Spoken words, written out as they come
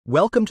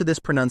Welcome to this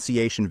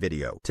pronunciation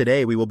video.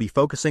 Today we will be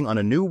focusing on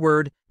a new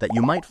word that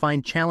you might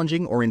find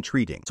challenging or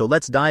intriguing. So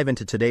let's dive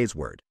into today's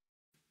word.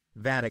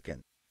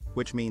 Vatican,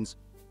 which means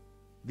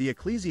the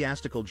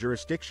ecclesiastical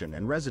jurisdiction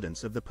and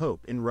residence of the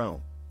Pope in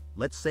Rome.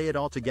 Let's say it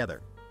all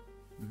together.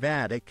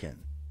 Vatican.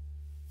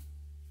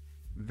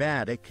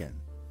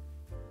 Vatican.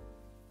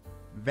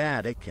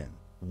 Vatican.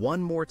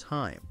 One more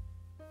time.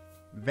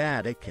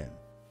 Vatican.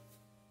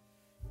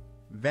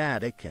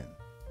 Vatican.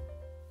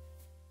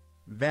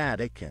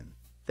 Vatican.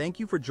 Thank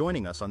you for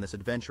joining us on this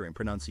adventure in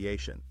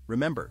pronunciation.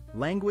 Remember,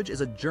 language is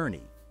a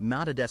journey,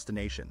 not a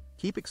destination.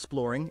 Keep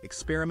exploring,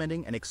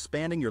 experimenting, and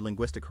expanding your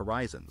linguistic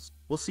horizons.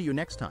 We'll see you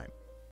next time.